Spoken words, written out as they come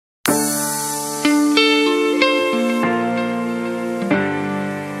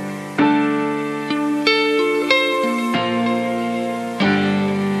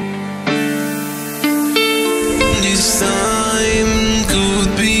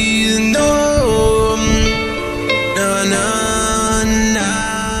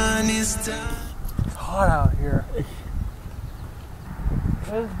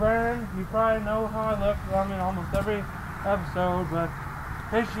know how I look. I'm in almost every episode, but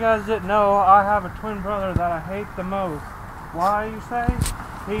in case you guys didn't know, I have a twin brother that I hate the most. Why, you say?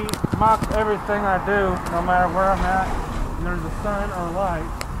 He mocks everything I do, no matter where I'm at, and there's a sun or light.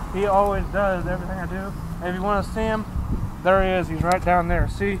 He always does everything I do. And if you want to see him, there he is. He's right down there.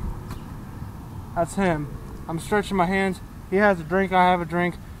 See? That's him. I'm stretching my hands. He has a drink, I have a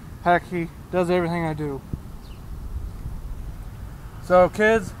drink. Heck, he does everything I do. So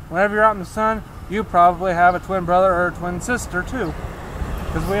kids, whenever you're out in the sun, you probably have a twin brother or a twin sister too.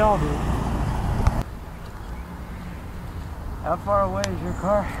 Because we all do. How far away is your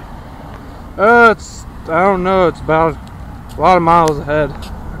car? I don't know, it's about a lot of miles ahead.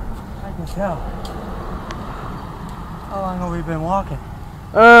 I can tell. How long have we been walking?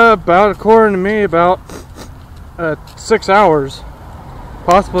 About, according to me, about 6 hours.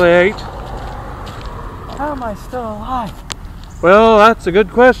 Possibly 8. How am I still alive? Well, that's a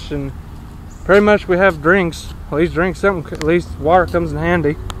good question. Pretty much we have drinks. At least drink something, at least water comes in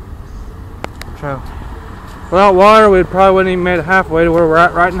handy. True. Without water, we probably wouldn't even made it halfway to where we're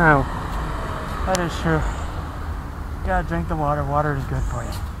at right now. That is true. You gotta drink the water. Water is good for you.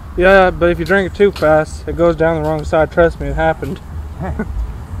 Yeah, but if you drink it too fast, it goes down the wrong side. Trust me, it happened.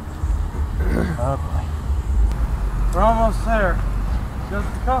 Oh boy. We're almost there. Just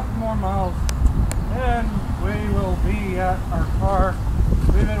a couple more miles, and we will be at our car.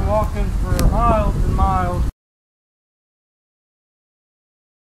 We've been walking for miles and miles.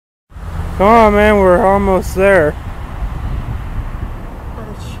 Come on, man, we're almost there. But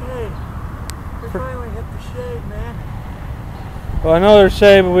it's shade. We finally hit the shade, man. Well, I know there's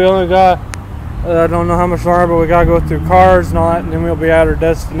shade, but we only got, I don't know how much longer, but we gotta go through cars and all that, and then we'll be at our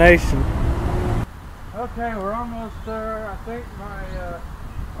destination. Okay, we're almost there. I think my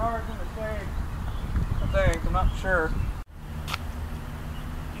car's in the shade. I think, I'm not sure.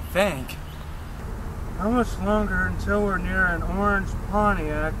 You think? How much longer until we're near an orange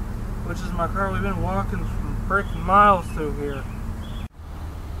Pontiac, which is my car? We've been walking from freaking miles through here.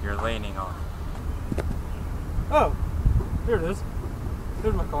 You're leaning on. Oh, here it is.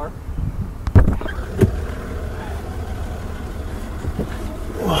 Here's my car.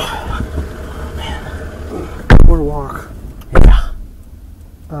 Where to walk? Yeah.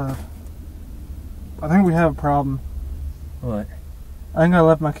 I think we have a problem. What? I think I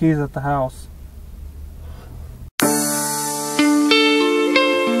left my keys at the house.